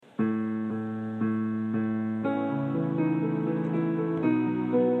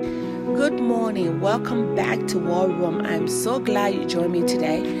Good morning. Welcome back to War Room. I'm so glad you joined me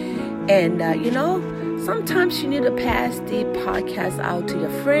today. And, sometimes you need to pass the podcast out to your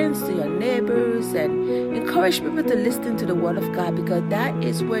friends, to your neighbors, and encourage people to listen to the Word of God, because that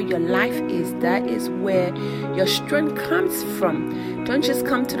is where your life is. That is where your strength comes from. Don't just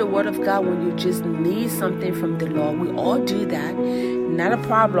come to the Word of God when you just need something from the Lord. We all do that. Not a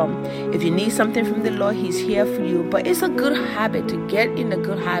problem. If you need something from the Lord, He's here for you. But it's a good habit to get in the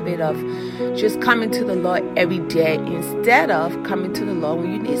good habit of just coming to the Lord every day instead of coming to the Lord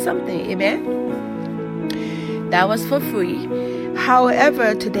when you need something. Amen? That was for free.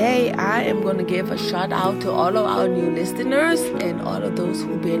 However, today I am going to give a shout out to all of our new listeners and all of those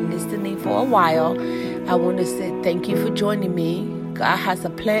who've been listening for a while. I want to say thank you for joining me. God has a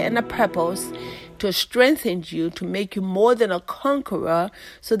plan and a purpose to strengthen you, to make you more than a conqueror,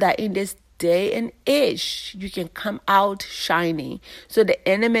 so that in this day and age you can come out shining, so the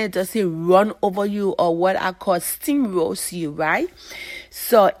enemy doesn't run over you or what I call steamrolls you, right?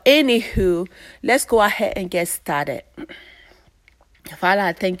 So anywho, let's go ahead and get started. Father,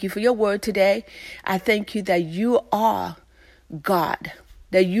 I thank you for your word today. I thank you that you are God,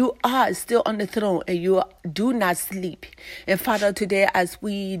 that you are still on the throne and you do not sleep. And Father, today as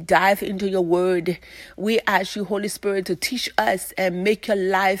we dive into your word, we ask you, Holy Spirit, to teach us and make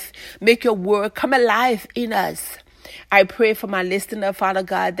your word come alive in us. I pray for my listener, Father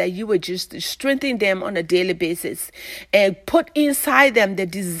God, that you would just strengthen them on a daily basis and put inside them the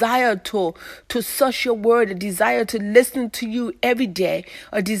desire to search your word, a desire to listen to you every day,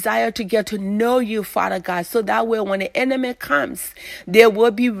 a desire to get to know you, Father God, so that way when the enemy comes, they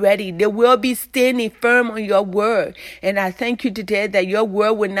will be ready. They will be standing firm on your word. And I thank you today that your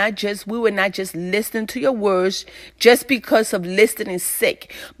word we will not just listen to your words just because of listening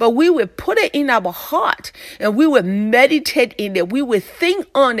sick, but we will put it in our heart and we will meditate in it. We will think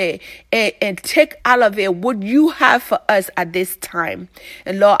on it and take out of it what you have for us at this time.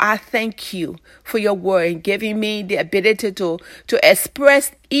 And Lord, I thank you for your word and giving me the ability to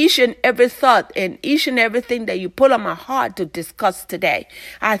express each and every thought and each and everything that you put on my heart to discuss today.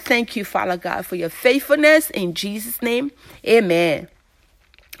 I thank you, Father God, for your faithfulness. In Jesus' name, amen.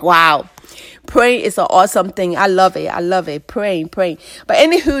 Wow. Praying is an awesome thing. I love it. Praying. But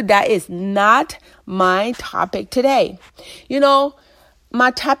anywho, that is not my topic today.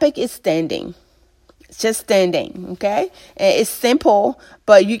 My topic is standing. It's just standing, okay? And it's simple,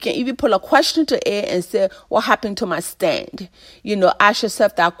 but you can even put a question to it and say, what happened to my stand? Ask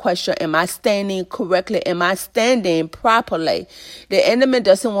yourself that question. Am I standing correctly? Am I standing properly? The enemy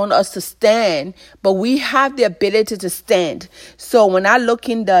doesn't want us to stand, but we have the ability to stand. So when I look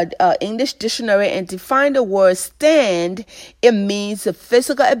in the English dictionary and define the word stand, it means the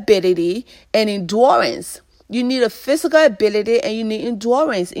physical ability and endurance. You need a physical ability and you need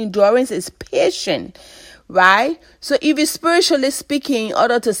endurance. Endurance is patience, right? So even spiritually speaking, in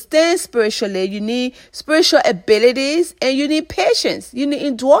order to stand spiritually, you need spiritual abilities and you need patience. You need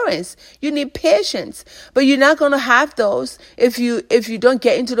endurance. You need patience. But you're not going to have those if you don't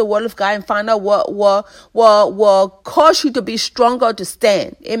get into the word of God and find out what will cause you to be stronger to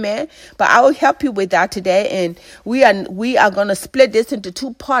stand. Amen. But I will help you with that today. And we are going to split this into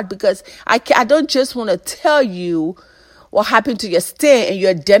two parts, because I don't just want to tell you what happened to your stand and you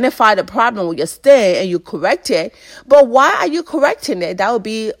identify the problem with your stand and you correct it. But why are you correcting it? That will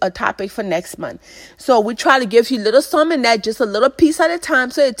be a topic for next month. So we try to give you a little something in that, just a little piece at a time.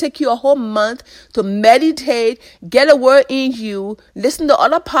 So it take you a whole month to meditate, get a word in you, listen to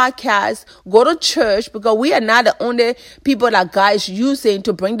other podcasts, go to church, because we are not the only people that God is using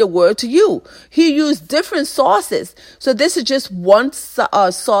to bring the word to you. He used different sources. So this is just one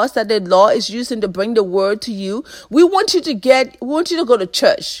source that the Lord is using to bring the word to you. We want you to go to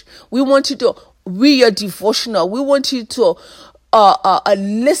church. We want you to read your devotional. We want you to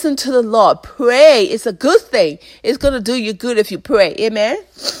listen to the Lord. Pray. It's a good thing. It's going to do you good if you pray. Amen.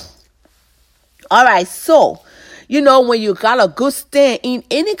 All right. So, when you got a good stand in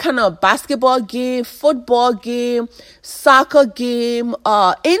any kind of basketball game, football game, soccer game,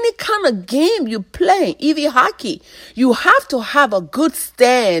 any kind of game you play, even hockey, you have to have a good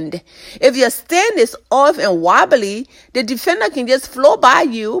stand. If your stand is off and wobbly, the defender can just flow by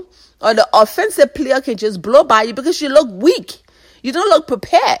you, or the offensive player can just blow by you because you look weak. You don't look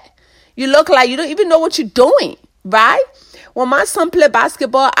prepared. You look like you don't even know what you're doing, right? When my son played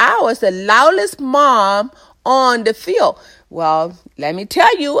basketball, I was the loudest mom on the field. Well, let me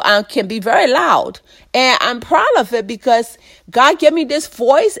tell you, I can be very loud. And I'm proud of it because God gave me this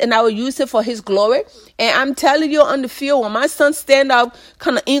voice and I will use it for his glory. And I'm telling you, on the field, when my son stand up,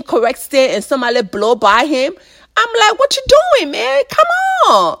 kind of incorrect stand, and somebody blow by him, I'm like, what you doing, man? Come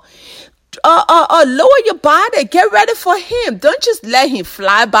on. lower your body. Get ready for him. Don't just let him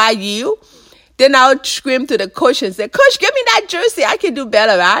fly by you. Then I'll scream to the coach and say, Coach, give me that jersey. I can do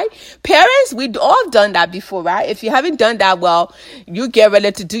better, right? Parents, we all done that before, right? If you haven't done that, well, you get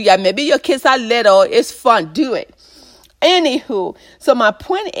ready to do that. Maybe your kids are little. It's fun. Do it. Anywho, so my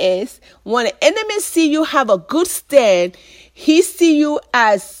point is, when the enemy see you have a good stand, he see you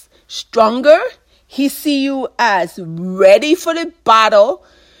as stronger. He see you as ready for the battle.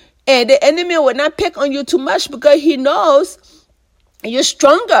 And the enemy will not pick on you too much because he knows you're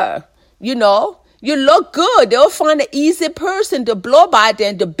stronger. You know, you look good. They'll find an easy person to blow by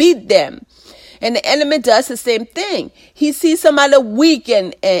them, to beat them. And the enemy does the same thing. He sees somebody weak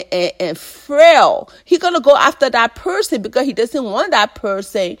and frail. He's going to go after that person because he doesn't want that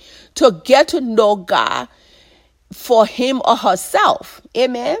person to get to know God for him or herself.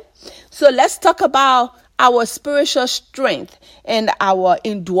 Amen. So let's talk about our spiritual strength and our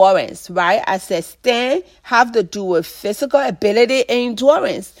endurance, right? I said stand have to do with physical ability and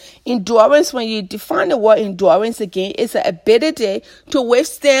endurance. Endurance, when you define the word endurance again, it's an ability to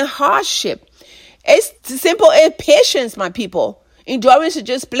withstand hardship. It's simple as patience, my people. Endurance is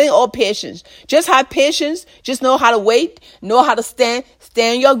just plain old patience. Just have patience. Just know how to wait. Know how to stand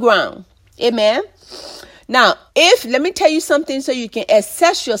your ground. Amen. Now, let me tell you something so you can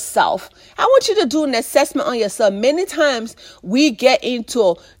assess yourself. I want you to do an assessment on yourself. Many times we get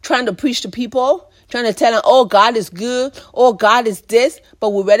into trying to preach to people, trying to tell them, oh, God is good. Oh, God is this.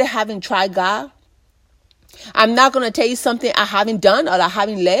 But we really haven't tried God. I'm not going to tell you something I haven't done or I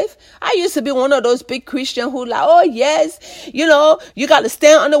haven't lived. I used to be one of those big Christians who like, oh, yes, you got to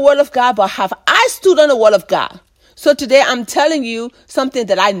stand on the word of God. But have I stood on the word of God? So today I'm telling you something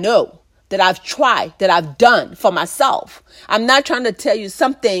that I know, that I've tried, that I've done for myself. I'm not trying to tell you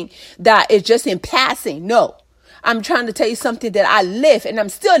something that is just in passing. No, I'm trying to tell you something that I live and I'm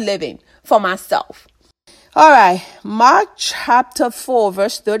still living for myself. All right, Mark chapter 4,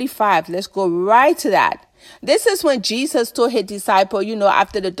 verse 35. Let's go right to that. This is when Jesus told his disciple,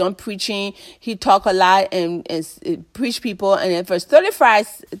 after the done preaching, he talked a lot and preached people. And in verse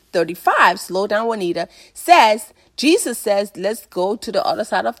 35, slow down, Juanita, Jesus says, let's go to the other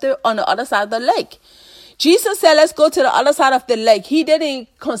side of the lake. Jesus said, let's go to the other side of the lake. He didn't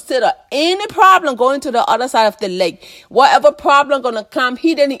consider any problem going to the other side of the lake. Whatever problem going to come,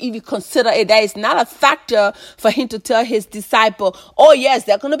 he didn't even consider it. That is not a factor for him to tell his disciple, oh, yes,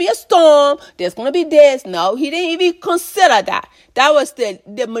 there's going to be a storm. There's going to be this. No, he didn't even consider that. That was the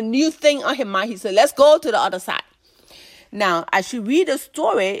minute thing on his mind. He said, let's go to the other side. Now, as you read the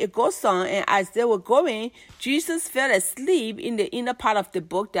story, it goes on, and as they were going, Jesus fell asleep in the inner part of the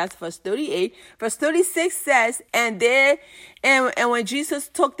book. That's verse 38. Verse 36 says, and when Jesus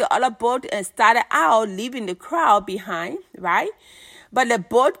took the other boat and started out, leaving the crowd behind, right? But the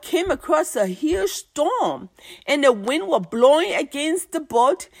boat came across a huge storm, and the wind was blowing against the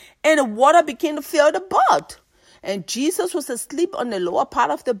boat, and the water began to fill the boat. And Jesus was asleep on the lower part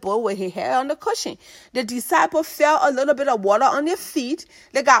of the boat with his head on the cushion. The disciples felt a little bit of water on their feet.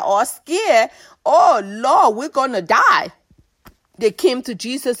 They got all scared. Oh, Lord, we're going to die. They came to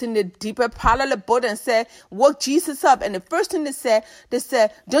Jesus in the deeper part of the boat and said, woke Jesus up. And the first thing they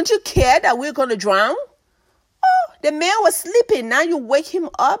said, don't you care that we're going to drown? Oh, the man was sleeping. Now you wake him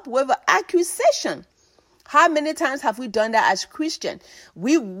up with an accusation. How many times have we done that as Christians?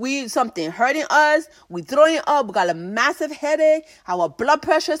 We something hurting us, we throwing up, we got a massive headache, our blood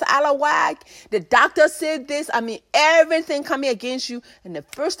pressure is out of whack, the doctor said this, everything coming against you, and the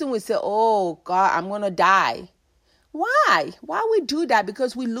first thing we say, oh God, I'm going to die. Why we do that?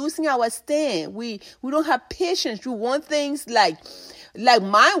 Because we're losing our stand. We don't have patience. We want things like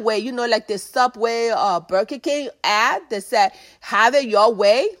my way, like the Subway or Burger King ad that said, have it your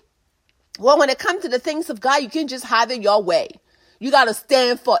way. Well, when it comes to the things of God, you can't just have it your way. You got to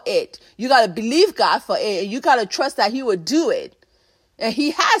stand for it. You got to believe God for it. And you got to trust that he will do it. And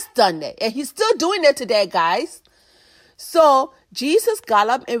he has done it. And he's still doing it today, guys. So Jesus got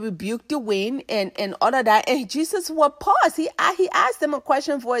up and rebuked the wind and all of that. And Jesus will pause. He asked them a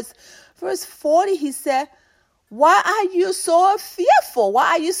question. Verse 40, he said, why are you so fearful? Why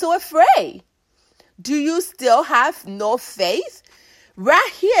are you so afraid? Do you still have no faith?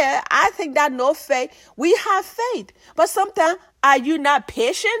 Right here, I think that no faith, we have faith. But sometimes, are you not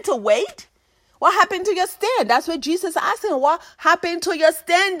patient to wait? What happened to your stand? That's what Jesus asked him. What happened to your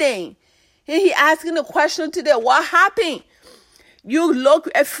standing? And he asking the question today, what happened? You look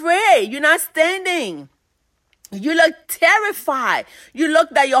afraid. You're not standing. You look terrified. You look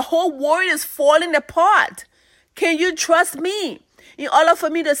that your whole world is falling apart. Can you trust me? In order for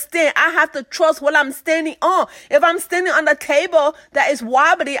me to stand, I have to trust what I'm standing on. If I'm standing on the table that is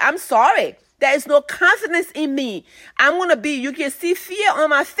wobbly, I'm sorry. There is no confidence in me. You can see fear on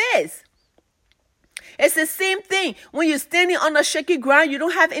my face. It's the same thing. When you're standing on a shaky ground, you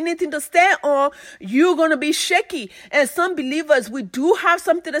don't have anything to stand on, you're going to be shaky. And some believers, we do have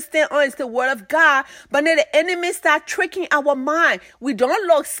something to stand on. It's the word of God. But then the enemy start tricking our mind. We don't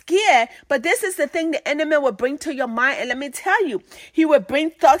look scared, but this is the thing the enemy will bring to your mind. And let me tell you, he will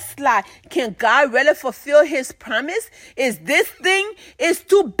bring thoughts like, can God really fulfill his promise? Is this thing is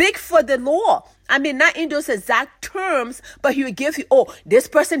too big for the Lord? I mean, not in those exact terms, but he will give you, this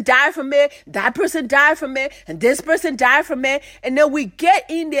person died for me, that person died for me, and this person died for me. And then we get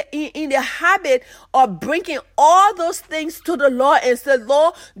in the habit of bringing all those things to the Lord and say,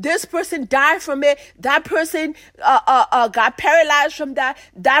 Lord, this person died for me, that person got paralyzed from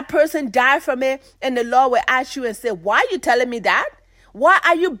that person died for me. And the Lord will ask you and say, why are you telling me that? Why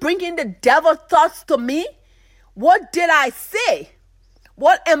are you bringing the devil thoughts to me? What did I say?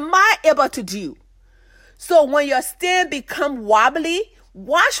 What am I able to do? So when your stand become wobbly,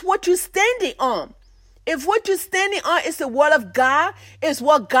 watch what you're standing on. If what you're standing on is the word of God, is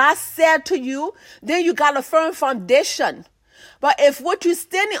what God said to you, then you got a firm foundation. But if what you're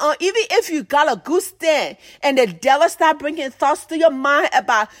standing on, even if you got a good stand and the devil start bringing thoughts to your mind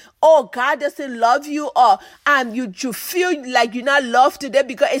about, God doesn't love you, or you feel like you're not loved today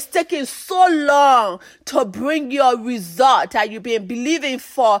because it's taking so long to bring your result that you've been believing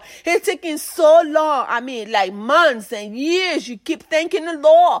for. It's taking so long. I mean, like months and years. You keep thanking the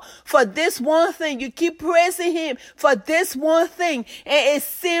Lord for this one thing. You keep praising him for this one thing. And it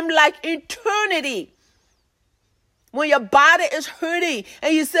seemed like eternity. When your body is hurting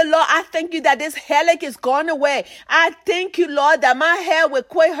and you say, Lord, I thank you that this headache is gone away. I thank you, Lord, that my head will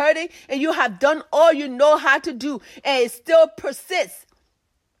quit hurting and you have done all you know how to do and it still persists.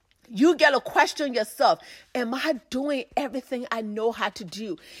 You got to question yourself. Am I doing everything I know how to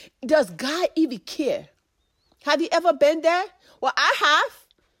do? Does God even care? Have you ever been there? Well, I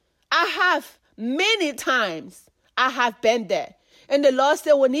have many times. I have been there. And the Lord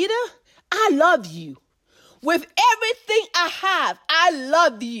said, Juanita, I love you. With everything I have, I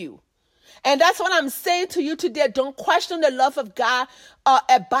love you. And that's what I'm saying to you today. Don't question the love of God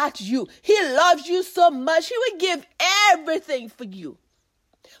about you. He loves you so much. He will give everything for you.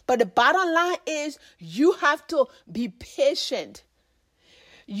 But the bottom line is you have to be patient.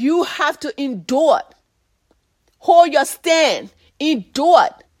 You have to endure it. Hold your stand. Endure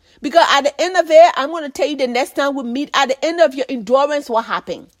it. Because at the end of it, I'm going to tell you the next time we meet, at the end of your endurance, what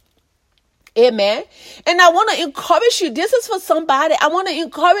happened? Amen. And I want to encourage you. This is for somebody. I want to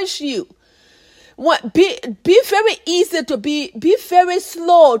encourage you. Be very easy to be very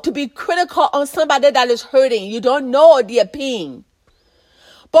slow to be critical on somebody that is hurting. You don't know their pain.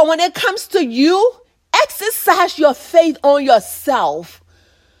 But when it comes to you, exercise your faith on yourself.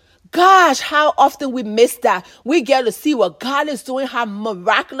 Gosh, how often we miss that. We get to see what God is doing, how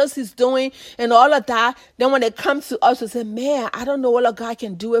miraculous he's doing and all of that. Then when it comes to us, we say, man, I don't know whether God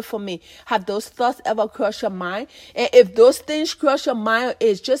can do it for me. Have those thoughts ever crossed your mind? And if those things cross your mind,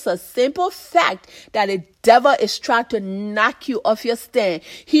 it's just a simple fact that the devil is trying to knock you off your stand.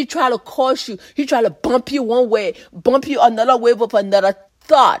 He try to cause you. He try to bump you one way, bump you another way with another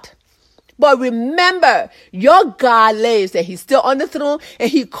thought. But remember, your God lives and he's still on the throne and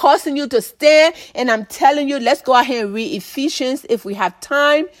he's causing you to stand. And I'm telling you, let's go ahead and read Ephesians if we have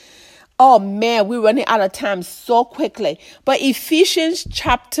time. Oh man, we're running out of time so quickly. But Ephesians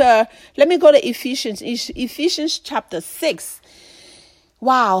chapter 6.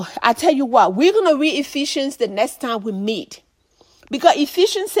 Wow, I tell you what, we're going to read Ephesians the next time we meet. Because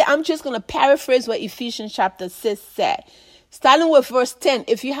Ephesians said, I'm just going to paraphrase what Ephesians chapter 6 said. Starting with verse 10,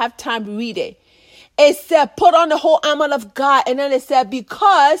 if you have time, read it. It said, put on the whole armor of God. And then it said,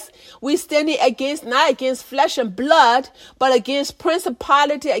 because we standing not against flesh and blood, but against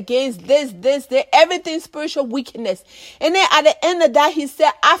principality, against this, everything spiritual weakness. And then at the end of that, he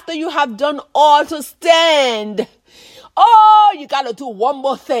said, after you have done all to stand. Oh, you got to do one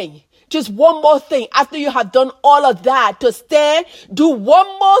more thing. Just one more thing. After you have done all of that to stand, do one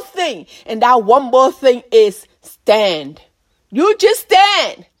more thing. And that one more thing is stand. You just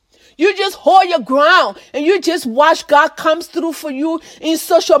stand. You just hold your ground and you just watch God comes through for you in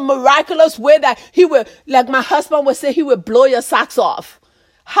such a miraculous way that he will, like my husband would say, he will blow your socks off.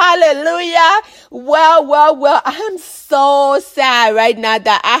 Hallelujah. Well, I'm so sad right now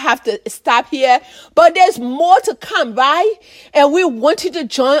that I have to stop here, but there's more to come, right? And we want you to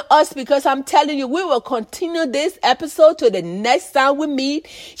join us because I'm telling you, we will continue this episode to the next time we meet.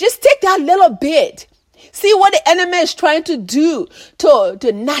 Just take that little bit. See what the enemy is trying to do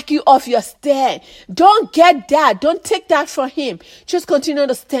to knock you off your stand. Don't get that. Don't take that from him. Just continue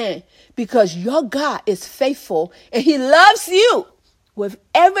to stand because your God is faithful and he loves you with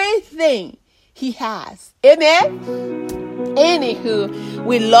everything he has. Amen. Anywho,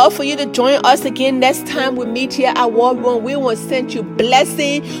 we love for you to join us again next time we meet here at War Room. We want to send you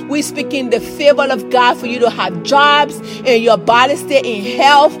blessing. We speak in the favor of God for you to have jobs and your body stay in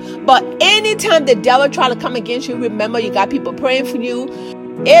health. But anytime the devil try to come against you, remember you got people praying for you.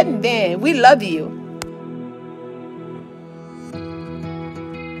 Amen. We love you.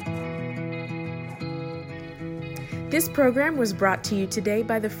 This program was brought to you today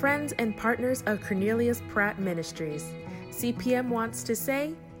by the friends and partners of Cornelius Pratt Ministries. CPM wants to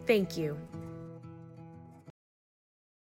say thank you.